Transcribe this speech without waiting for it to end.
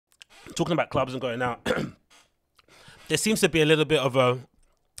talking about clubs and going out, there seems to be a little bit of a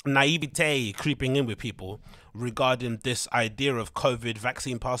naivete creeping in with people regarding this idea of COVID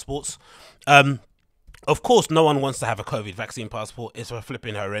vaccine passports. Um, of course, no one wants to have a COVID vaccine passport. It's a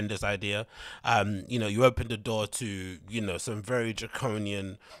flipping horrendous idea. You open the door to, some very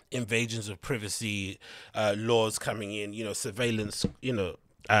draconian invasions of privacy laws coming in, surveillance,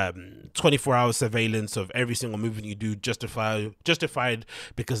 24-hour surveillance of every single movement you do, justified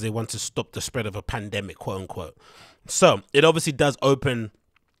because they want to stop the spread of a pandemic, quote unquote. So it obviously does open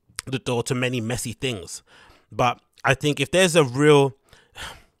the door to many messy things. But I think if there's a real,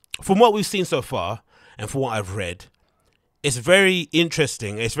 from what we've seen so far and from what I've read, it's very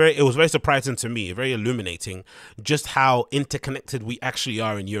interesting. It was very surprising to me, very illuminating, just how interconnected we actually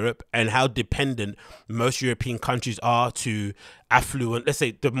are in Europe and how dependent most European countries are to affluent, let's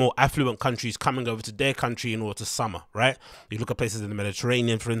say the more affluent countries coming over to their country in order to summer, right? You look at places in the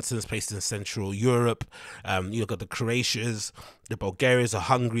Mediterranean, for instance, places in Central Europe. You look at the Croatias, the Bulgarians, the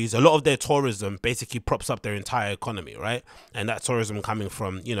Hungaries. A lot of their tourism basically props up their entire economy, right? And that tourism coming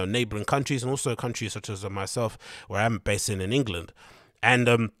from, neighboring countries and also countries such as myself, where I'm based in England.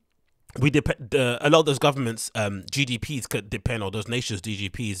 And we depend, a lot of those governments' GDPs could depend, or those nations'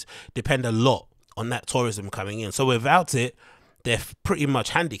 GDPs depend a lot on that tourism coming in. So without it, they're pretty much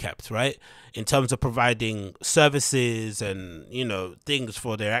handicapped, right, in terms of providing services and things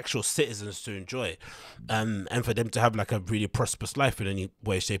for their actual citizens to enjoy, and for them to have like a really prosperous life in any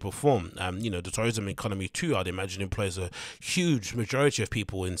way, shape, or form. The tourism economy too, I'd imagine, employs a huge majority of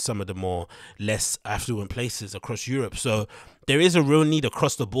people in some of the more less affluent places across Europe. So there is a real need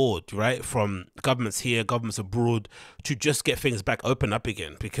across the board, right, from governments here, governments abroad, to just get things back open up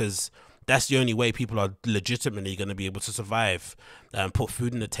again, because that's the only way people are legitimately going to be able to survive, put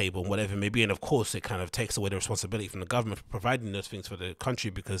food on the table and whatever it may be. And of course, it kind of takes away the responsibility from the government for providing those things for the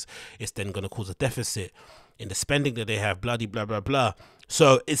country, because it's then going to cause a deficit in the spending that they have, bloody blah, blah, blah.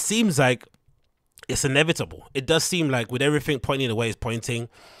 So it seems like it's inevitable. It does seem like, with everything pointing the way it's pointing,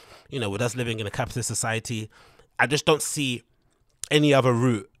 with us living in a capitalist society, I just don't see any other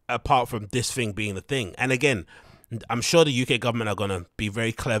route apart from this thing being the thing. And again, I'm sure the UK government are going to be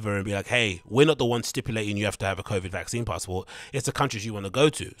very clever and be like, hey, we're not the ones stipulating you have to have a COVID vaccine passport. It's the countries you want to go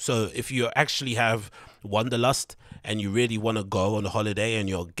to. So if you actually have wanderlust and you really want to go on a holiday and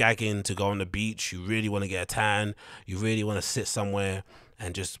you're gagging to go on the beach, you really want to get a tan, you really want to sit somewhere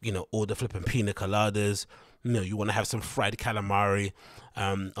and just, order flipping pina coladas, you want to have some fried calamari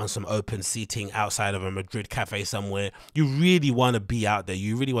on some open seating outside of a Madrid cafe somewhere. You really want to be out there.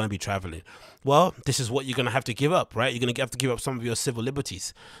 You really want to be traveling. Well, this is what you're going to have to give up, right? You're going to have to give up some of your civil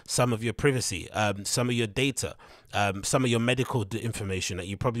liberties, some of your privacy, some of your data, some of your medical information that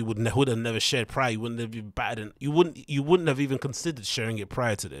you probably would have never shared prior. You wouldn't have been bad, and you wouldn't have even considered sharing it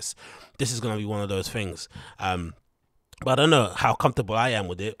prior to this. This is going to be one of those things. But I don't know how comfortable I am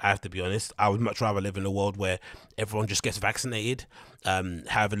with it, I have to be honest. I would much rather live in a world where everyone just gets vaccinated,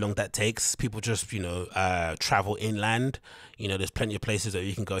 however long that takes. People just, travel inland. There's plenty of places that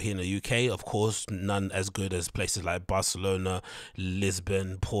you can go here in the UK. Of course, none as good as places like Barcelona,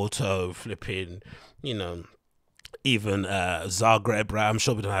 Lisbon, Porto, flipping, even Zagreb, right? I'm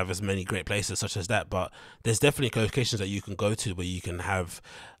sure we don't have as many great places such as that, but there's definitely locations that you can go to where you can have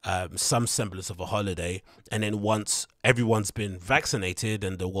some semblance of a holiday. And then once everyone's been vaccinated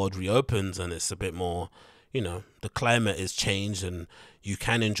and the world reopens and it's a bit more, the climate is changed and you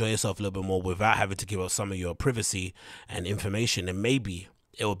can enjoy yourself a little bit more without having to give up some of your privacy and information, and maybe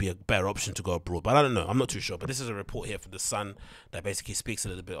it will be a better option to go abroad. But I don't know. I'm not too sure. But this is a report here from The Sun that basically speaks a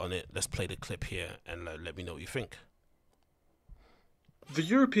little bit on it. Let's play the clip here and let me know what you think. The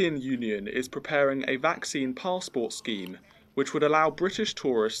European Union is preparing a vaccine passport scheme which would allow British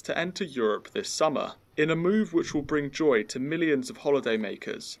tourists to enter Europe this summer. In a move which will bring joy to millions of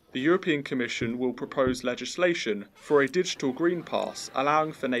holidaymakers, the European Commission will propose legislation for a digital green pass,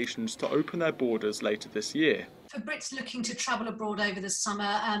 allowing for nations to open their borders later this year. For Brits looking to travel abroad over the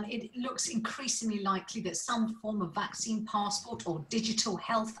summer, it looks increasingly likely that some form of vaccine passport or digital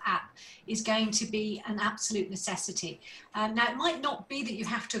health app is going to be an absolute necessity. Now, it might not be that you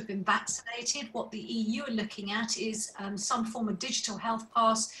have to have been vaccinated. What the EU are looking at is some form of digital health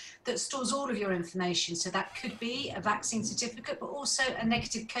pass that stores all of your information. So that could be a vaccine certificate, but also a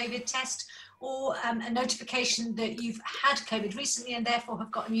negative COVID test, or a notification that you've had COVID recently and therefore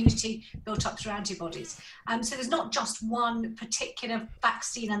have got immunity built up through antibodies. So there's not just one particular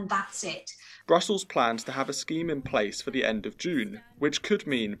vaccine and that's it. Brussels plans to have a scheme in place for the end of June, which could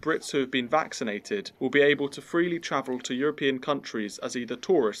mean Brits who have been vaccinated will be able to freely travel to European countries as either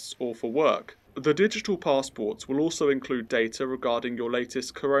tourists or for work. The digital passports will also include data regarding your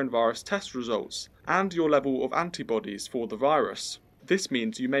latest coronavirus test results and your level of antibodies for the virus. This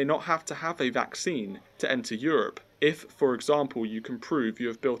means you may not have to have a vaccine to enter Europe if, for example, you can prove you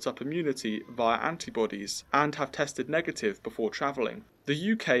have built up immunity via antibodies and have tested negative before travelling.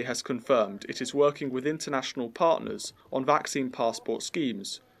 The UK has confirmed it is working with international partners on vaccine passport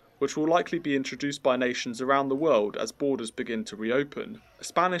schemes, which will likely be introduced by nations around the world as borders begin to reopen.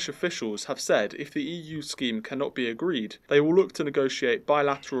 Spanish officials have said if the EU scheme cannot be agreed, they will look to negotiate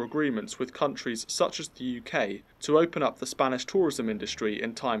bilateral agreements with countries such as the UK to open up the Spanish tourism industry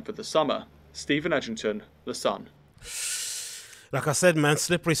in time for the summer. Stephen Edgington, The Sun. Like I said, man,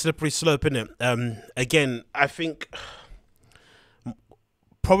 slippery slope, innit? Again, I think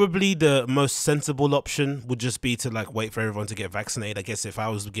probably the most sensible option would just be to like wait for everyone to get vaccinated. I guess if I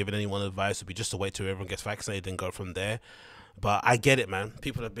was giving anyone advice, it would be just to wait till everyone gets vaccinated and go from there. But I get it, man.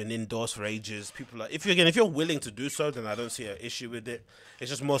 People have been indoors for ages. People are, if you're willing to do so, then I don't see an issue with it.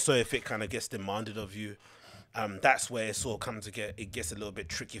 It's just more so if it kind of gets demanded of you. That's where it sort of it gets a little bit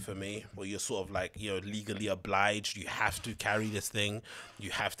tricky for me, where you're sort of like, legally obliged. You have to carry this thing.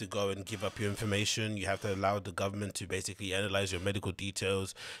 You have to go and give up your information. You have to allow the government to basically analyze your medical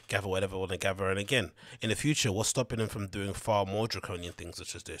details, gather whatever they want to gather. And again, in the future, what's stopping them from doing far more draconian things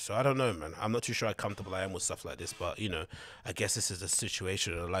such as this? So I don't know, man. I'm not too sure how comfortable I am with stuff like this, but, I guess this is the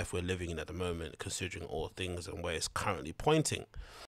situation and the life we're living in at the moment, considering all things and where it's currently pointing.